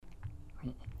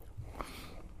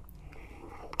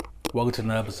Welcome to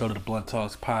another episode of the Blunt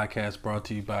Talks podcast, brought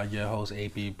to you by your host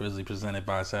AB Brizzly, presented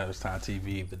by Savage Time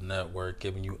TV, the network,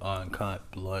 giving you uncut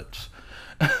blunts,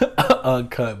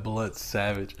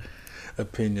 savage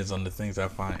opinions on the things I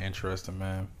find interesting.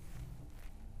 Man,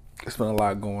 it's been a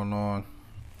lot going on.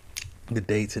 The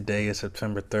date today is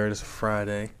September 3rd. It's a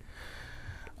Friday.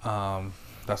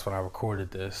 That's when I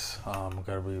recorded this.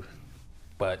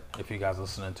 But if you guys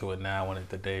listening to it now, when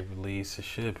the day release, it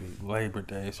should be Labor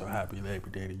Day. So happy Labor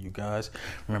Day to you guys.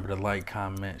 Remember to like,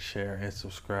 comment, share, and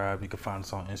subscribe. You can find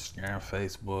us on Instagram,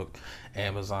 Facebook,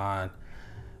 Amazon,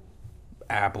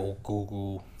 Apple,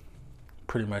 Google,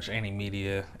 pretty much any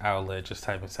media outlet. Just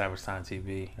type in Savage Time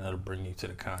TV and it'll bring you to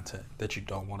the content that you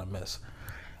don't want to miss.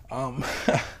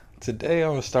 Today I'm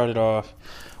going to start it off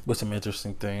with some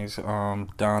interesting things.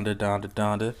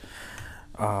 Donda.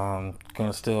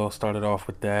 Gonna still start it off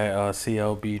with that.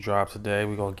 CLB dropped today.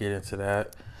 We're gonna get into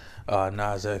that.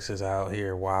 Nas X is out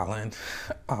here wilding.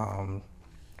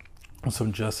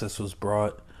 Some justice was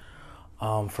brought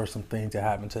for some things that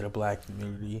happened to the black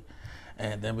community.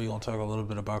 And then we're gonna talk a little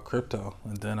bit about crypto.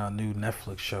 And then a new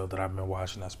Netflix show that I've been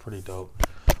watching that's pretty dope.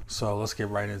 So let's get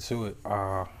right into it.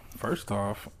 First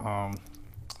off,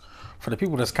 for the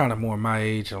people that's kind of more my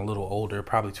age and a little older,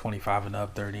 probably 25 and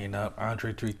up, 30 and up,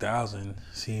 Andre 3000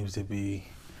 seems to be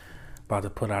about to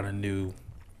put out a new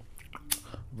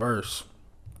verse.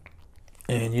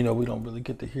 And, you know, we don't really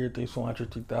get to hear things from Andre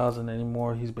 3000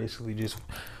 anymore. He's basically just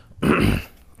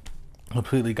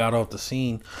completely got off the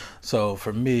scene. So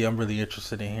for me, I'm really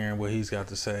interested in hearing what he's got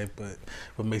to say. But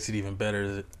what makes it even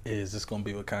better is it's going to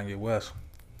be with Kanye West.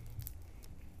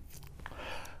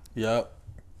 Yep.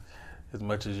 As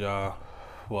much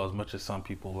as some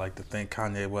people like to think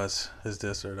Kanye West is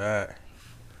this or that,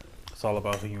 it's all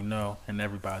about who you know, and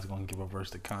everybody's going to give a verse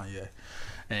to Kanye.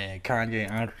 And Kanye,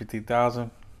 Andre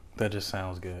 3000, that just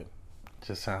sounds good.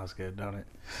 Just sounds good, don't it?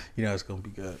 You know it's going to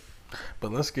be good.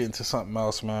 But let's get into something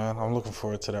else, man. I'm looking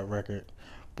forward to that record.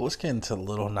 But let's get into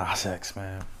Lil Nas X,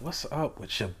 man. What's up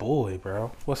with your boy,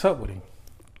 bro? What's up with him?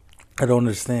 I don't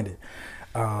understand it.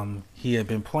 He had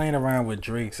been playing around with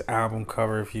Drake's album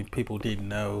cover. If you people didn't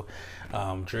know,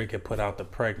 Drake had put out the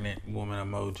pregnant woman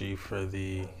emoji for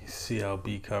the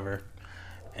CLB cover,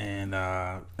 and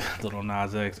Lil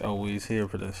Nas X, always here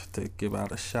for this to give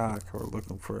out a shock or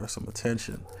looking for some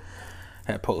attention,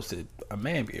 had posted a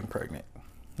man being pregnant.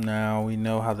 Now we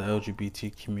know how the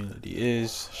LGBT community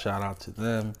is. Shout out to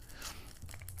them,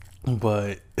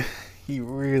 but he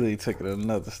really took it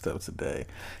another step today.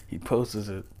 He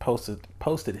posted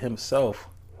himself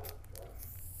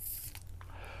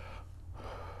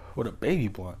with a baby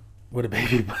blunt. With a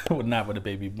baby not with a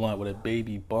baby blunt, with a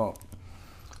baby bump.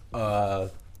 I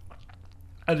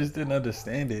just didn't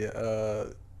understand it.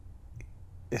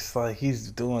 It's like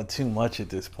he's doing too much at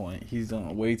this point. He's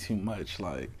doing way too much.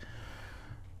 Like,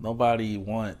 nobody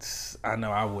wants, I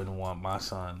know I wouldn't want my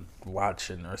son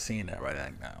watching or seeing that right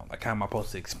now. Like, how am I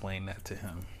supposed to explain that to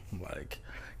him? Like,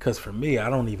 because for me,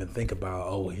 I don't even think about,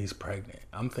 oh, he's pregnant.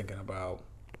 I'm thinking about,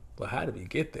 well, how did we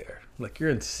get there? Like, you're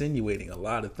insinuating a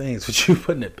lot of things, but you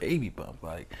putting a baby bump.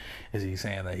 Like, is he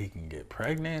saying that he can get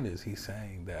pregnant? Is he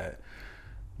saying that,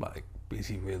 like, is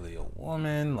he really a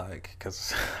woman? Like,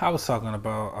 because I was talking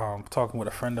with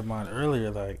a friend of mine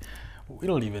earlier, like, we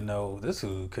don't even know this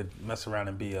dude could mess around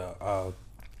and be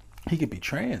he could be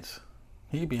trans.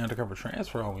 He could be undercover trans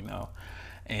for all we know.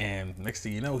 And next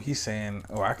thing you know, he's saying,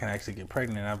 oh, I can actually get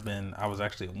pregnant. I was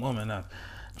actually a woman. I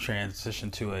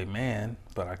transitioned to a man,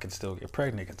 but I can still get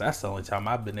pregnant, because that's the only time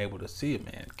I've been able to see a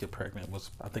man get pregnant.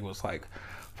 I think it was like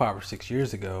 5 or 6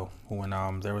 years ago when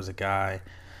there was a guy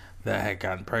that had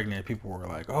gotten pregnant. People were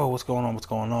like, oh, what's going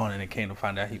on? And it came to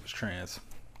find out he was trans.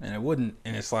 And it wouldn't,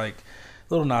 and it's like,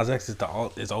 Lil Nas X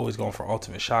is always going for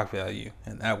ultimate shock value,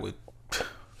 and that would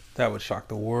shock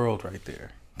the world right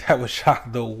there. That would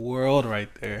shock the world right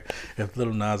there if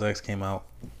Lil Nas X came out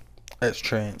as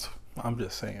trans. I'm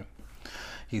just saying,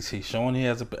 he's showing he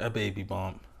has a baby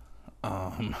bump.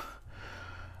 I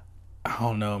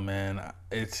don't know, man.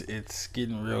 It's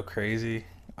getting real crazy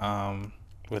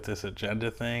with this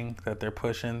agenda thing that they're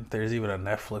pushing. There's even a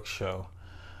Netflix show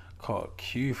called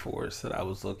Q Force that I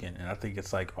was looking, and I think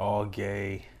it's like all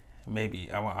gay.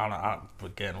 Maybe I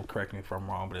again, correct me if I'm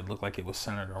wrong, but it looked like it was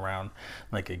centered around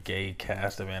like a gay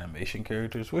cast of animation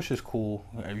characters, which is cool.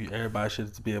 Everybody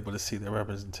should be able to see their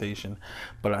representation,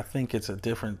 but I think it's a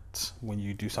difference when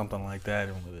you do something like that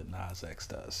and what Nas X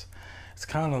does. It's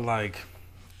kind of like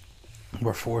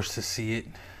we're forced to see it,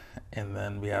 and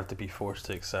then we have to be forced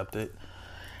to accept it.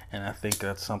 And I think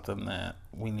that's something that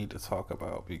we need to talk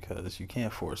about, because you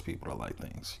can't force people to like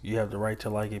things. You have the right to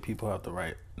like it. People have the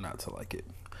right not to like it.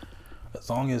 As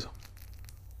long as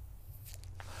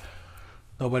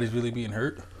nobody's really being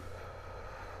hurt,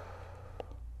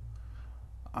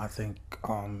 I think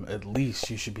at least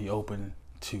you should be open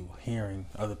to hearing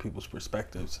other people's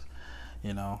perspectives,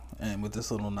 you know. And with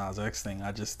this little Nas X thing,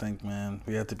 I just think, man,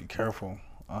 we have to be careful,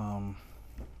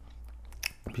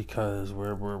 because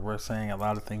we're saying a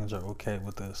lot of things are okay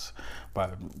with this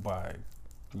by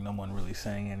no one really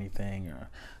saying anything or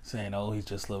saying, oh, he's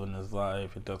just living his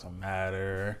life, it doesn't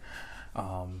matter,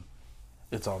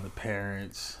 it's on the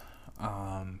parents,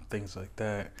 things like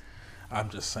that. I'm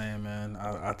just saying, man,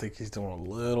 I think he's doing a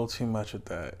little too much with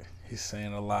that. He's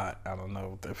saying a lot. I don't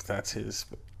know if that's his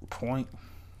point.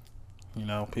 You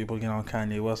know, people get on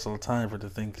Kanye West all the time for the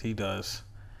things he does.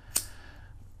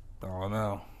 I don't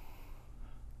know.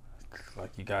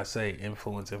 Like you guys say,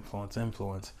 influence.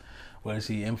 What is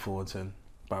he influencing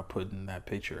by putting that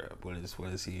picture up? What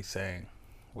is he saying?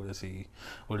 What is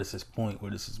his point?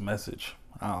 What is his message?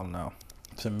 I don't know.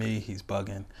 To me, he's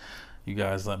bugging. You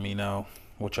guys let me know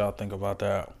what y'all think about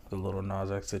that, the little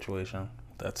Nas X situation.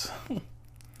 That's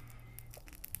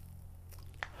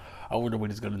I wonder what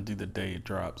he's gonna do the day it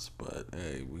drops, but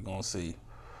hey, we gonna see.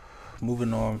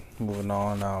 Moving on.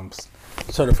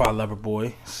 Certified Lover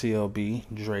Boy, CLB,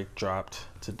 Drake dropped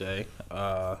today.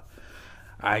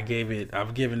 I've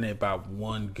given it about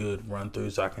one good run through,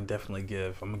 so I'm gonna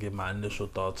give my initial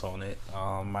thoughts on it.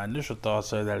 My initial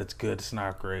thoughts are that it's good, it's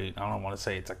not great. I don't want to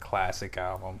say it's a classic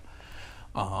album,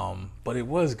 but it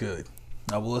was good.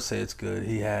 I will say it's good.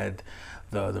 He had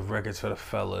the records for the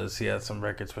fellas. He had some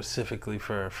records specifically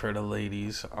for the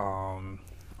ladies.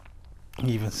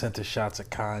 He even sent his shots at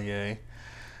Kanye.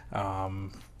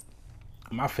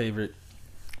 My favorite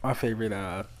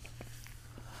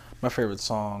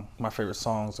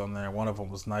songs on there. One of them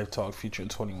was Knife Talk featuring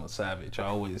 21 Savage. I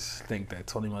always think that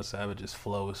 21 Savage's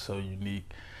flow is so unique,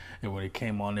 and when it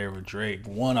came on there with Drake,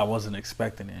 one, I wasn't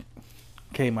expecting it.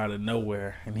 Came out of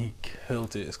nowhere and he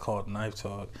killed it. It's called Knife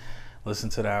Talk. Listen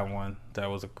to that one. That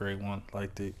was a great one.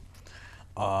 Liked it.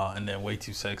 And then Way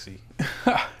Too Sexy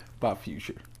by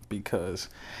Future, because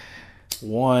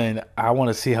one, I want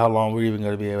to see how long we're even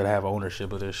going to be able to have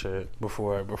ownership of this shit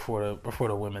before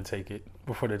the women take it.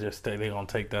 Before they gonna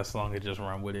take that long and just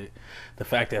run with it. The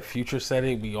fact that Future said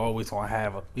it, we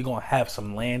gonna have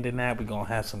some land in that. We gonna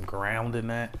have some ground in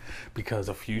that because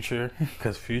of Future.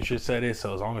 Because Future said it,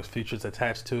 so as long as Future's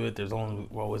attached to it,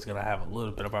 we're always gonna have a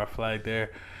little bit of our flag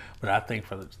there. But I think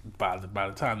by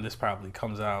the time this probably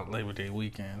comes out, Labor Day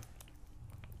weekend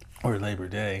or Labor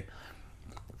Day,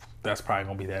 that's probably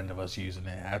gonna be the end of us using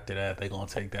it. After that, they're gonna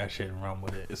take that shit and run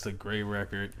with it. It's a great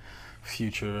record.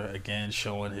 Future again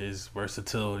showing his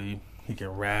versatility. He can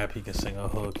rap, he can sing a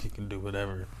hook, he can do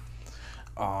whatever.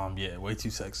 Yeah, Way Too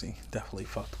Sexy. Definitely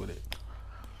fucked with it.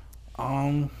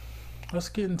 Let's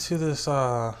get into this.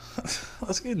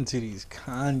 Let's get into these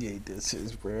Kanye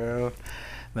disses, bro.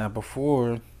 Now,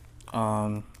 before,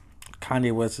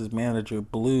 Kanye West's manager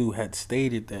Blue had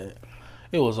stated that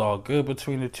it was all good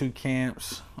between the two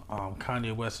camps.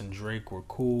 Kanye West and Drake were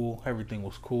cool. Everything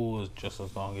was cool, just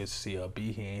as long as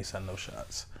CLB, he ain't sent no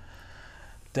shots.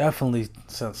 Definitely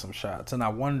sent some shots. And I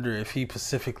wonder if he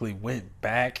specifically went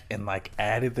back and like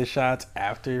added the shots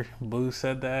after Blue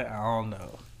said that. I don't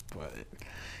know. But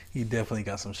he definitely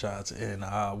got some shots. And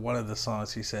one of the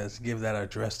songs he says, give that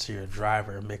address to your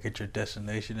driver and make it your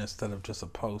destination instead of just a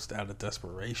post out of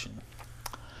desperation.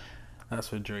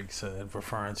 That's what Drake said,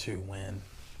 referring to when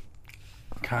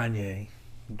Kanye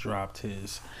dropped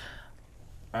his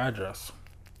address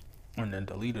and then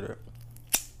deleted it.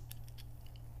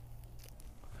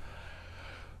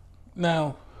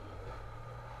 Now,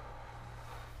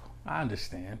 I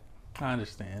understand. I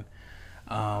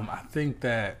think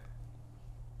that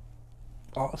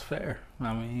all is fair.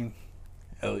 I mean,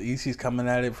 at least he's coming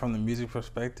at it from the music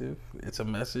perspective. It's a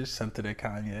message sent to the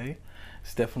Kanye.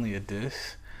 It's definitely a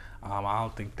diss. I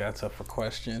don't think that's up for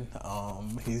question.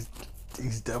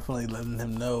 He's definitely letting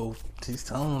him know. He's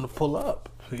telling him to pull up.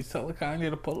 He's telling Kanye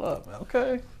to pull up.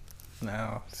 Okay.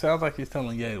 Now, it sounds like he's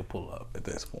telling Ye to pull up at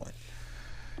this point.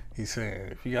 He's saying,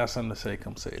 if you got something to say,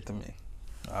 come say it to me.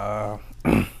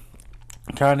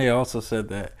 Kanye also said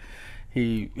that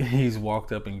he's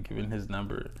walked up and given his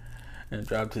number and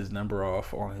dropped his number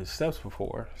off on his steps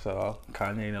before. So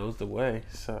Kanye knows the way.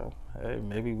 So hey,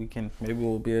 maybe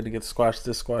we'll be able to get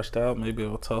squashed out. Maybe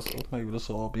it'll tussle. Maybe this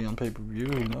will all be on pay-per-view.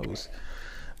 Who knows?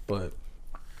 But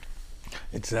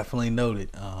it's definitely noted.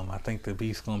 I think the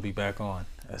beat's gonna be back on,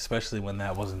 especially when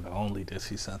that wasn't the only diss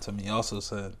he sent to me. He also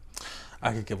said,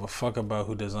 I could give a fuck about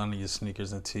who designs your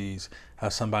sneakers and tees.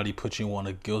 Have somebody put you on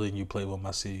a guild and you play with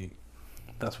my seed.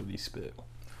 That's what he spit.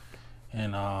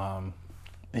 And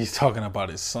he's talking about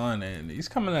his son, and he's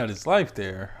coming at his life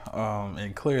there.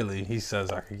 And clearly, he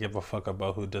says, "I could give a fuck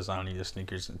about who designing your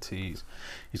sneakers and tees."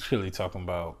 He's clearly talking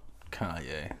about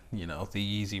Kanye, you know,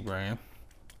 the Yeezy brand.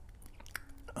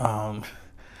 Um,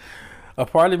 a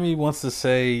part of me wants to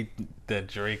say that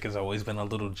Drake has always been a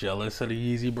little jealous of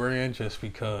the Yeezy brand, just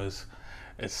because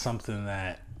it's something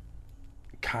that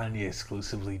Kanye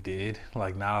exclusively did.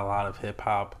 Like, not a lot of hip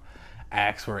hop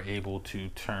acts were able to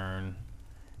turn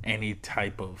any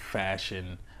type of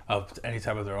fashion of any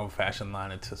type of their own fashion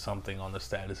line into something on the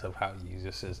status of how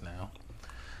Yeezus is now.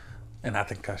 And I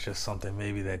think that's just something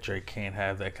maybe that Drake can't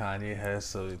have that Kanye has,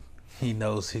 so he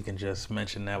knows he can just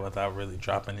mention that without really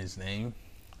dropping his name.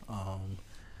 Um,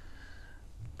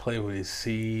 Play with his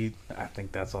seed. I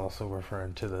think that's also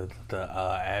referring to the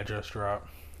address drop.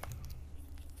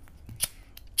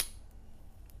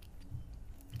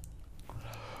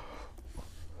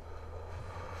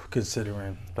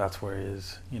 Considering that's where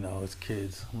his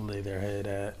kids lay their head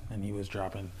at, and he was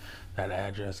dropping that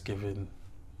address, giving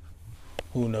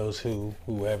who knows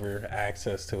whoever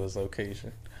access to his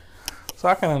location. So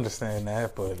I can understand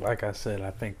that, but like I said, I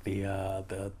think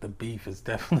the beef is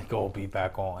definitely gonna be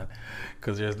back on,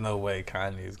 because there's no way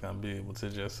Kanye is gonna be able to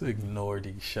just ignore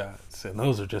these shots. And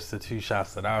those are just the 2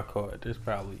 shots that I caught. There's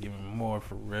probably even more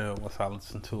for real once I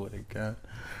listen to it again.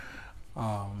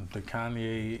 The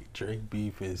Kanye Drake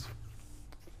beef is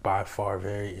by far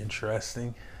very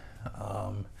interesting.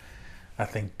 I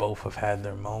think both have had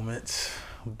their moments,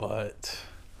 but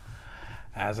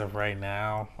as of right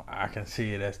now, I can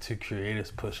see it as 2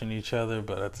 creators pushing each other,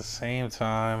 but at the same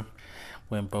time,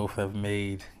 when both have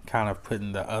made kind of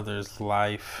putting the other's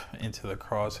life into the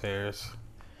crosshairs,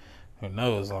 who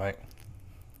knows, like,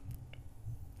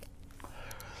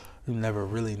 you never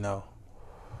really know.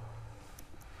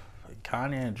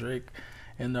 Kanye and Drake,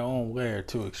 in their own way, are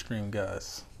 2 extreme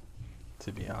guys,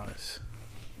 to be honest.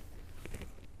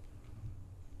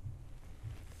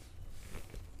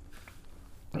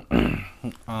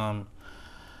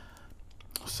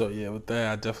 So yeah, with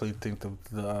that, I definitely think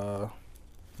the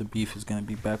beef is gonna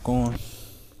be back on.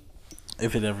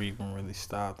 If it ever even really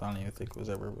stopped, I don't even think it was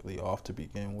ever really off to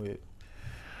begin with.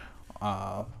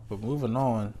 But moving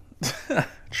on,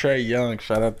 Trae Young,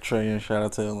 shout out to Trae and shout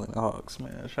out to Atlanta Hawks,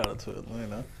 man. Shout out to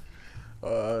Atlanta.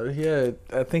 Yeah,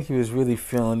 I think he was really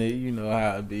feeling it. You know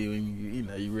how it be when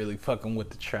you really fucking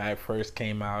with the track first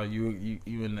came out. You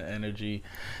in the energy.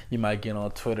 You might get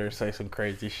on Twitter, say some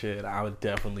crazy shit. I would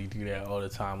definitely do that all the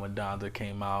time when Donda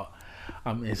came out.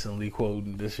 I'm instantly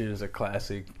quoting, "This shit is a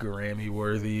classic, Grammy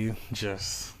worthy."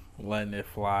 Just letting it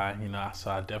fly, So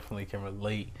I definitely can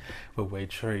relate with the way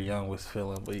Trae Young was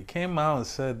feeling. But he came out and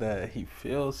said that he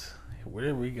feels. Where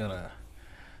are we gonna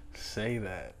say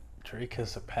that Drake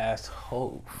has surpassed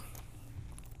Hove?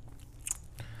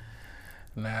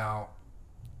 Now,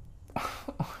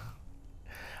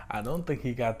 I don't think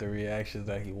he got the reactions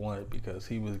that he wanted, because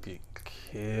he was getting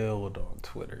killed on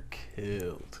Twitter.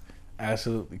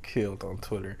 Absolutely killed on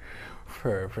Twitter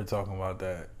for talking about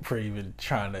that, for even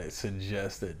trying to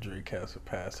suggest that Drake has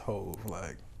surpassed Hove.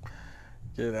 Like,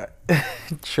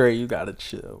 Trey, you gotta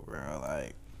chill, bro.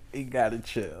 Like, you gotta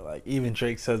chill. Like, even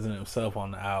Drake says it himself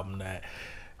on the album that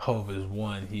Hove is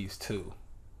 1, he's 2.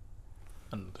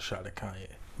 Another shot at Kanye,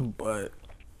 but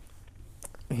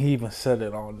he even said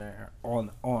it on there on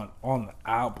the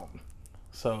album.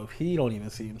 So if he don't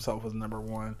even see himself as number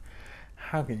 1,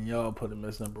 how can y'all put him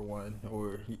as number 1,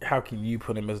 or how can you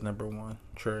put him as number 1,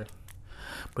 Trey?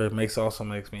 But it also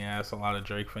makes me ask a lot of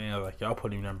Drake fans, like, y'all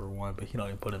put him number 1, but he don't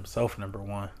even put himself number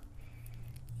 1.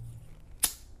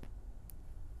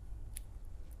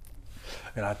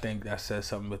 And I think that says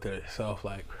something within itself.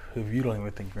 Like, if you don't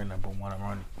even think you're number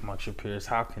 1 amongst your peers,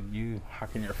 how can your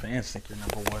fans think you're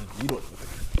number 1? You don't even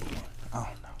think you're number 1. I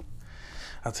don't know.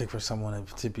 I think for someone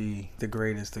to be the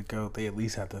greatest to go, they at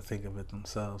least have to think of it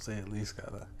themselves. They at least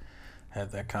gotta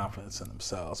have that confidence in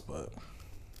themselves. But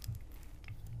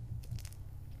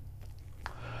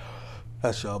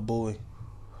that's y'all boy.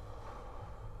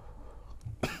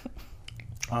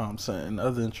 I'm saying,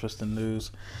 other interesting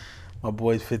news, my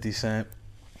boy 50 Cent,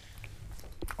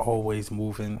 always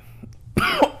moving,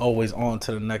 always on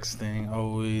to the next thing,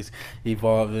 always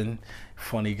evolving.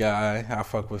 Funny guy. I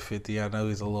fuck with 50. I know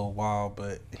he's a little wild,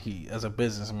 but he, as a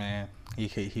businessman,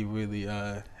 he really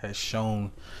has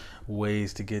shown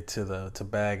ways to get to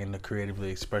bag and to creatively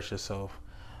express yourself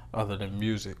other than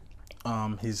music.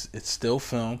 It's still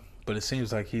film, but it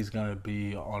seems like he's gonna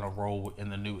be on a role in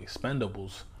the new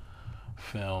Expendables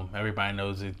film. Everybody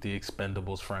knows it, the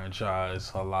Expendables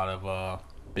franchise. A lot of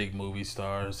big movie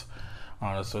stars: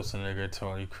 Arnold Schwarzenegger,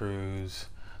 Tony Crews,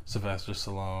 Sylvester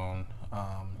Stallone,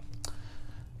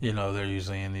 You know, they're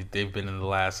usually they've been in the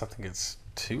last, I think it's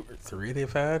 2 or 3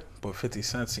 they've had, but 50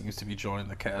 Cent seems to be joining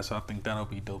the cast, so I think that'll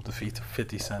be dope to feed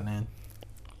 50 Cent in.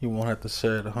 He won't have to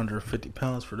shed 150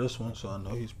 pounds for this one, so I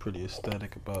know he's pretty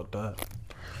ecstatic about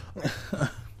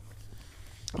that.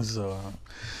 So,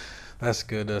 that's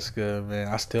good, man.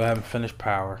 I still haven't finished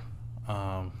Power.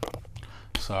 Um,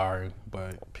 Sorry,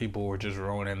 but people were just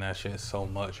ruining that shit so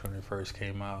much when it first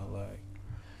came out. Like,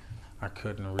 I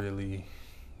couldn't really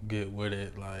get with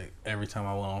it. Like, every time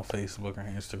I went on Facebook or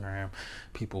Instagram,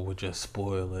 people would just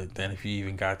spoil it. Then if you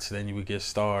even got to, then you would get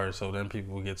stars. So then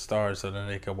people would get stars, so then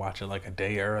they could watch it like a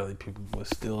day early. People would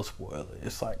still spoil it.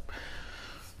 It's like,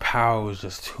 Power was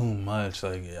just too much.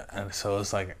 Like, yeah. And so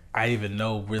it's like, I even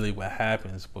know really what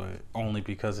happens, but only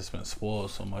because it's been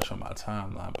spoiled so much on my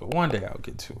timeline. But one day I'll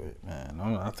get to it, man.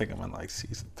 I think I'm in like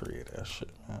season 3 of that shit,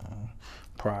 man.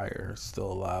 Pryor is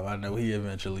still alive. I know he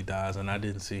eventually dies, and I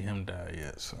didn't see him die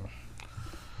yet, so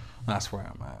that's where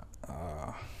I'm at.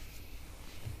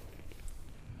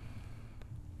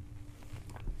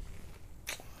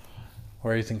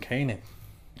 Raising Kanan.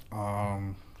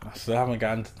 I still haven't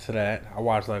gotten to that. I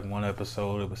watched like one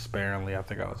episode. It was sparingly. I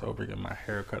think I was over getting my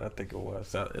haircut. I think it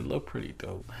was. It looked pretty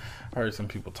dope. I heard some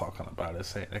people talking about it,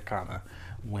 saying it kind of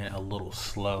went a little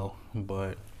slow,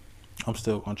 but I'm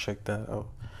still gonna check that out.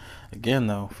 Again,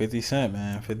 though, 50 Cent,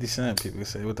 man. 50 Cent. People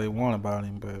say what they want about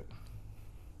him, but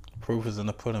proof is in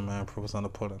the pudding, man. Proof is in the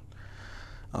pudding.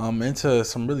 Into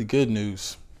some really good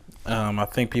news. I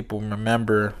think people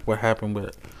remember what happened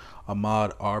with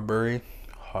Ahmaud Arbery.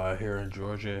 Here in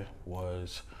Georgia,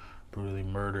 was brutally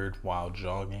murdered while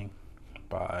jogging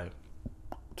by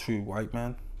 2 white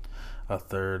men. A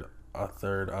third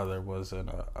other was an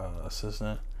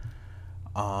assistant.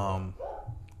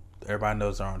 Everybody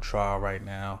knows they're on trial right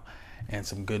now, and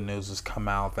some good news has come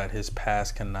out that his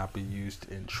past cannot be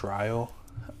used in trial.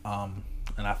 And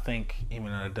I think even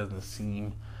though it doesn't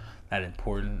seem that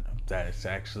important, that it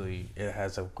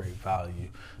has a great value,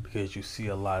 because you see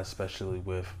a lot, especially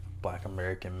with Black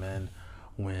American men,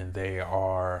 when they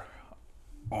are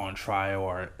on trial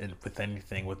or with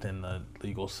anything within the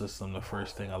legal system. The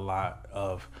first thing a lot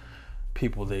of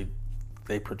people, they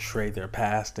portray their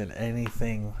past in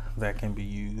anything that can be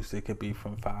used. It could be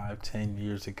from 5-10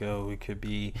 years ago. It could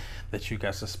be that you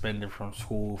got suspended from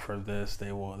school for this.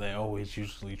 They always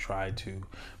usually try to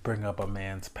bring up a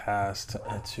man's past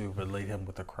to relate him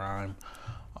with a crime.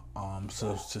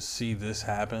 So to see this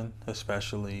happen,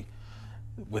 especially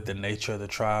with the nature of the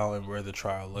trial and where the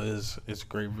trial is, it's a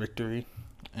great victory,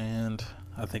 and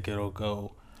I think they're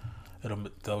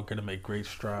gonna make great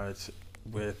strides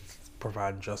with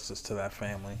providing justice to that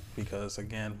family, because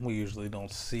again, we usually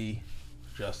don't see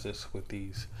justice with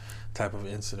these type of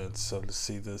incidents. So to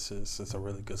see this is a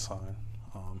really good sign.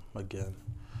 Again,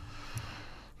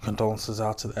 condolences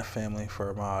out to that family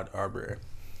for Ahmaud Arbery.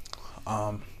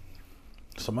 Some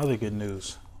other good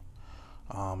news.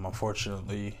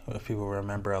 Unfortunately, if people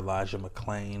remember Elijah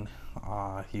McClain,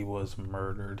 he was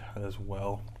murdered as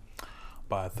well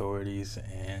by authorities,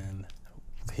 and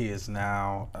he is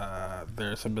now,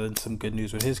 there's been some good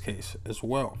news with his case as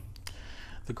well.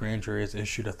 The grand jury has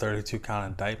issued a 32-count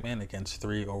indictment against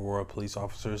 3 Aurora police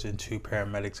officers and 2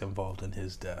 paramedics involved in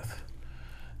his death.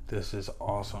 This is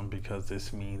awesome, because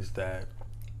this means that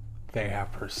they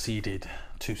have proceeded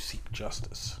to seek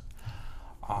justice.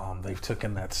 They've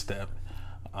taken that step.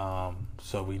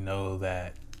 So we know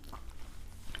that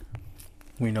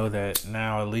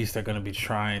now at least they're going to be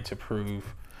trying to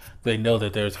prove, they know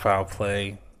that there's foul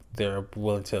play. They're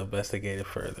willing to investigate it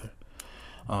further.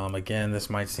 Again, this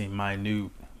might seem minute,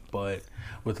 but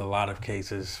with a lot of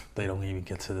cases, they don't even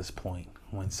get to this point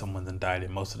when someone's indicted.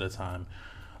 Most of the time,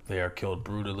 they are killed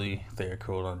brutally, they are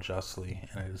killed unjustly,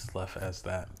 and it is left as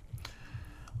that.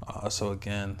 So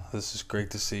again, this is great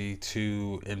to see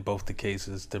too. In both the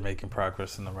cases, they're making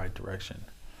progress in the right direction.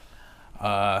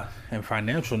 In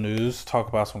financial news, talk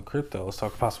about some crypto.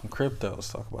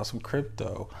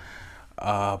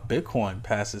 Bitcoin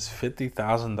passes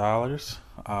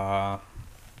 $50,000.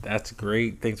 That's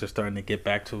great. Things are starting to get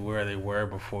back to where they were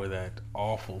before that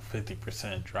awful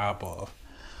 50% drop off.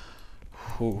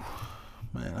 Whew.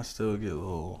 Man, I still get a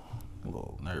little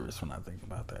nervous when I think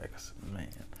about that, because man,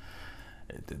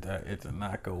 it did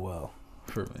not go well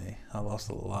for me. I lost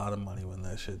a lot of money when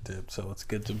that shit dipped, so it's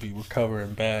good to be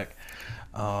recovering back.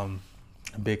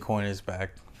 Bitcoin is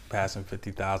back passing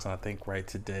 50,000. I think right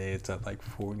today it's at like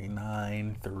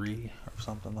 49.3 or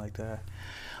something like that.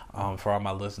 For all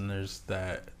my listeners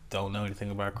that don't know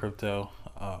anything about crypto,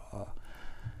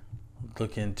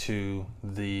 look into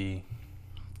the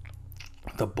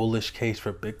the bullish case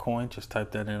for Bitcoin. Just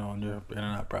type that in on your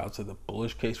internet browser. The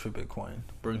bullish case for Bitcoin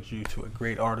brings you to a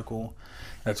great article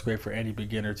that's great for any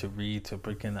beginner to read to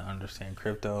begin to understand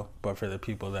crypto. But for the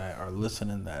people that are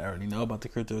listening that already know about the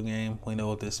crypto game, we know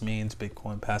what this means.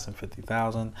 Bitcoin passing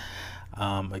 50,000.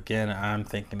 Again, I'm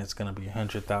thinking it's going to be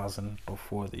 100,000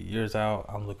 before the year's out.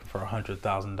 I'm looking for $100,000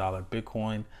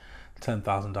 Bitcoin,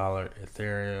 $10,000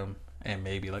 Ethereum, and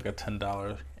maybe like a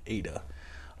 $10 ADA.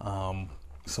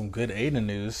 Some good ADA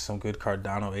news, some good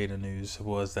Cardano ADA news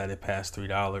was that it passed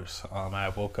 $3. I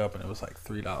woke up and it was like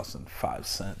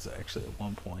 $3.05 actually at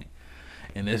one point.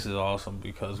 And this is awesome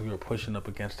because we were pushing up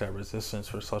against that resistance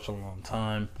for such a long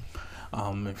time.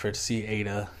 And for to see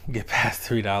ADA get past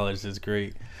 $3 is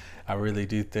great. I really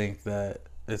do think that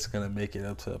it's going to make it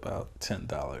up to about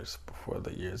 $10 before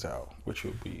the year's out, which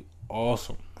would be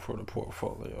awesome for the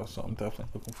portfolio. So I'm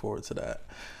definitely looking forward to that.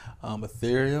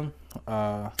 Ethereum,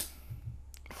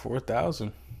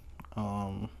 4,000.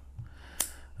 I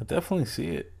definitely see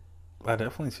it. I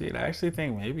actually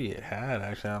think maybe it had.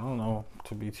 Actually, I don't know,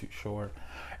 to be too sure.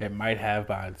 It might have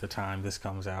by the time this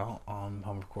comes out. I'm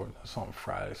recording this on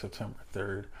Friday, September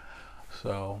 3rd.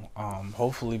 So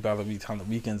hopefully by the time the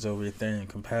weekend's over, Ethereum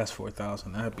can pass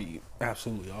 4,000. That'd be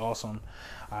absolutely awesome.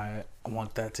 I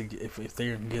want that to get, if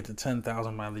Ethereum can get to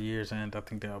 10,000 by the year's end, I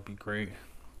think that would be great.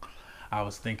 I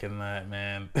was thinking that,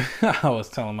 man. I was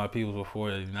telling my people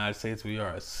before, the United States, we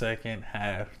are a second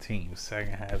half team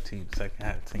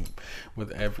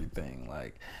with everything.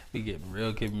 Like, we get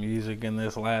real good music in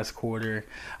this last quarter.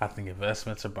 I think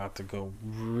investments are about to go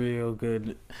real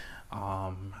good.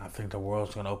 I think the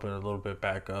world's going to open a little bit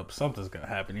back up. Something's going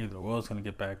to happen. Either the world's going to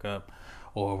get back up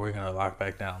or we're going to lock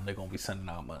back down. They're going to be sending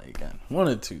out money again. One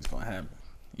of the two is going to happen.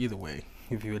 Either way,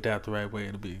 if you adapt the right way,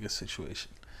 it'll be a good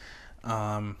situation.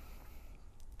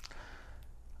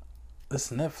 This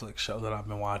Netflix show that I've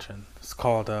been watching, it's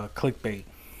called Clickbait.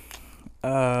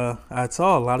 I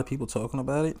saw a lot of people talking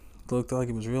about it. It looked like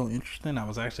it was real interesting. I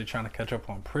was actually trying to catch up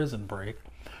on Prison Break,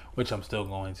 which I'm still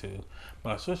going to.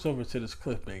 But I switched over to this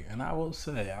Clickbait, and I will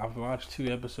say I've watched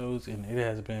 2 episodes, and it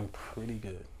has been pretty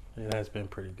good.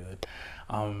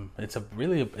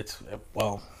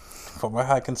 Well, from what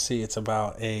I can see, it's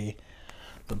about the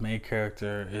main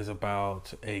character is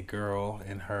about a girl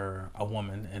and a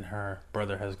woman, and her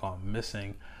brother has gone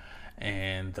missing,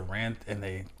 and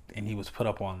he was put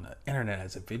up on the internet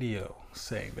as a video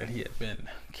saying that he had been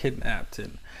kidnapped,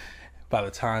 and by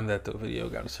the time that the video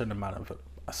got a certain amount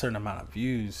of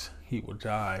views, he would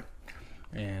die.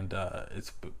 And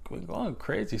it's been going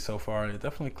crazy so far, and it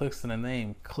definitely clicks in the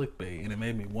name Clickbait, and it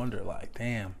made me wonder, like,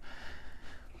 damn,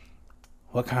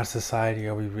 what kind of society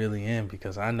are we really in?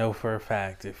 Because I know for a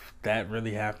fact, if that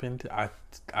really happened, I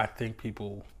think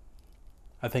people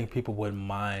wouldn't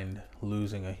mind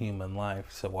losing a human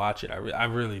life to watch it. I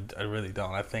really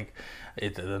don't. I think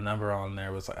the number on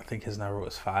there was, I think his number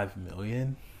was 5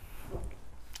 million,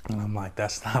 and I'm like,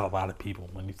 that's not a lot of people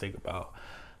when you think about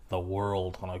the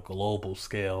world on a global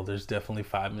scale. There's definitely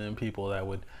 5 million people that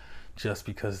would, just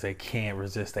because they can't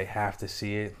resist, they have to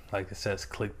see it. Like it says,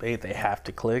 clickbait, they have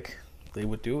to click. They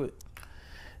would do it.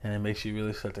 And it makes you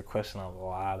really start to question a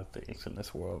lot of things in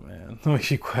this world, man. It makes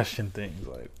you question things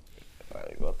like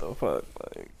what the fuck?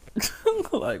 Like,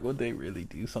 like, would they really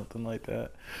do something like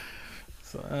that?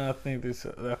 So I think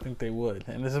they would.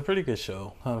 And it's a pretty good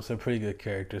show. Some pretty good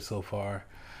characters so far.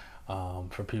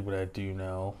 For people that do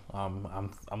know,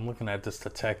 I'm looking at this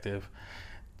detective,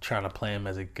 trying to play him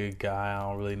as a good guy. I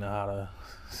don't really know how to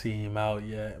see him out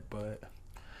yet, but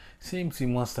seems he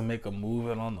wants to make a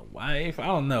move on the wife. I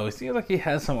don't know. It seems like he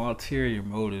has some ulterior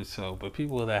motives. So, but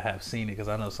people that have seen it, because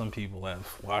I know some people have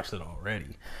watched it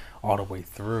already, all the way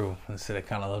through, instead of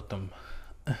kind of let them,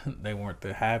 they weren't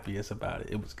the happiest about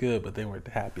it. It was good, but they weren't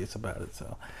the happiest about it.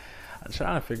 So, I'm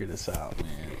trying to figure this out,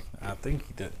 man. I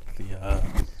think that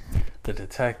the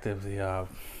detective, the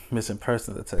missing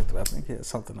person detective, I think he had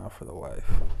something out for the wife,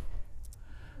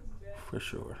 for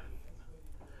sure.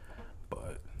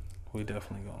 But we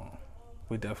definitely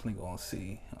gonna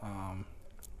see.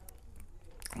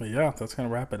 But yeah, that's gonna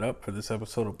wrap it up for this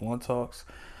episode of Blunt Talks.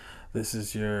 This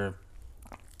is your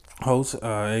host,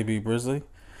 AB Brisley.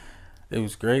 It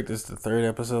was great. This is the 3rd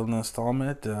episode in the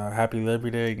installment. Happy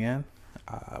Labor Day again.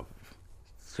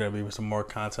 There's gonna be some more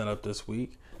content up this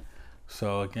week.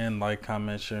 So again, like,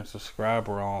 comment, share, and subscribe.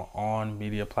 We're on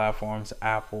media platforms: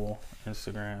 Apple,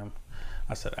 Instagram.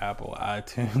 I said Apple,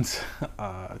 iTunes.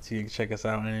 So you can check us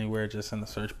out anywhere. Just in the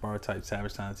search bar, type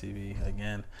Savage Time TV.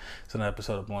 Again, it's an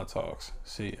episode of Blunt Talks.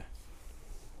 See ya.